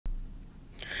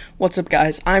What's up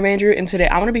guys, I'm Andrew, and today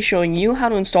I'm going to be showing you how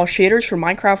to install shaders for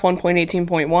Minecraft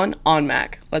 1.18.1 on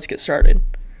Mac. Let's get started.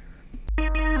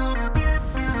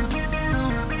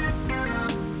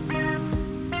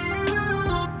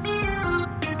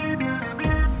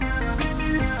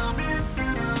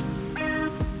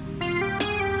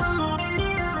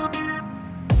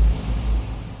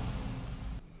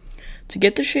 To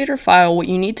get the shader file, what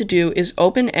you need to do is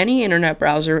open any internet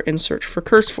browser and search for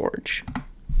CurseForge.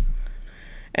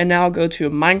 And now go to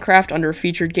Minecraft under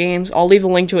Featured Games. I'll leave a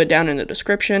link to it down in the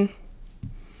description.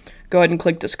 Go ahead and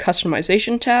click this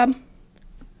Customization tab.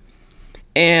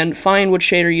 And find what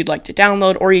shader you'd like to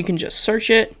download, or you can just search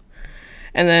it.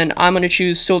 And then I'm going to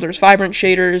choose Silder's Vibrant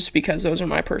shaders because those are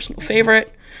my personal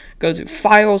favorite. Go to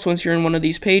Files once you're in one of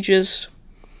these pages.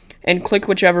 And click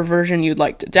whichever version you'd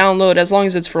like to download, as long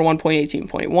as it's for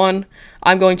 1.18.1.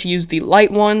 I'm going to use the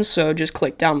light one, so just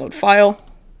click Download File.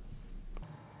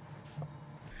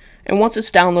 And once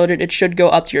it's downloaded, it should go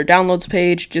up to your downloads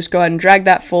page. Just go ahead and drag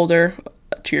that folder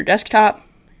to your desktop,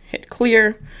 hit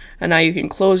clear, and now you can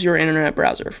close your internet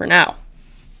browser for now.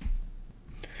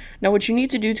 Now what you need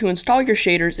to do to install your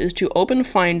shaders is to open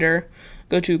Finder,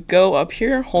 go up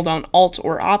here, hold down Alt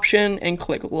or Option, and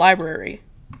click Library.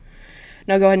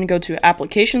 Now go ahead and go to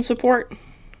Application Support,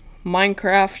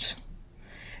 Minecraft,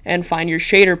 and find your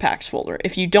shader packs folder.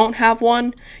 If you don't have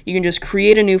one, you can just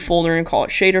create a new folder and call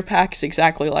it shader packs,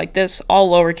 exactly like this,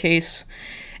 all lowercase,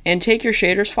 and take your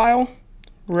shaders file,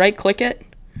 right click it,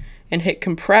 and hit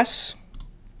compress.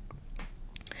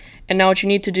 And now what you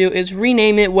need to do is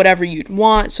rename it whatever you'd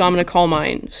want. So I'm going to call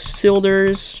mine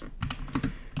Silder's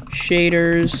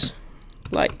Shaders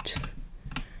Light.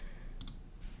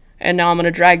 And now I'm going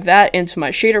to drag that into my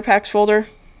shader packs folder,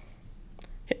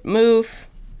 hit move,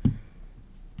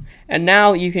 and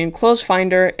now you can close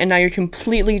Finder, and now you're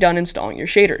completely done installing your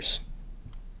shaders.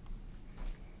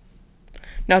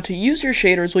 Now to use your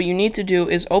shaders, what you need to do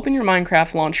is open your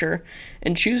Minecraft launcher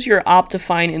and choose your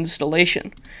OPTIFINE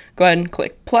installation. Go ahead and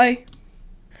click play.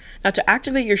 Now to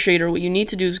activate your shader, what you need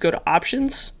to do is go to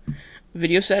Options,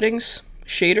 Video Settings,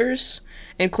 Shaders,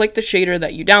 and click the shader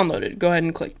that you downloaded. Go ahead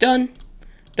and click Done,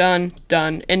 Done,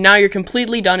 Done, and now you're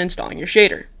completely done installing your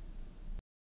shader.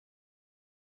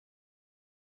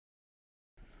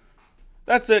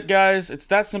 That's it, guys. It's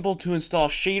that simple to install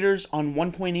shaders on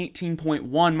 1.18.1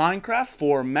 Minecraft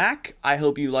for Mac. I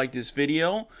hope you liked this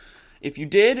video. If you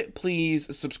did,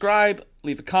 please subscribe,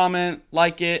 leave a comment,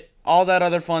 like it, all that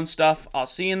other fun stuff. I'll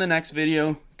see you in the next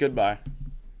video. Goodbye.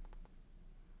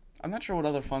 I'm not sure what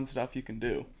other fun stuff you can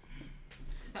do.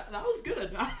 That was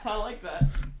good. I like that.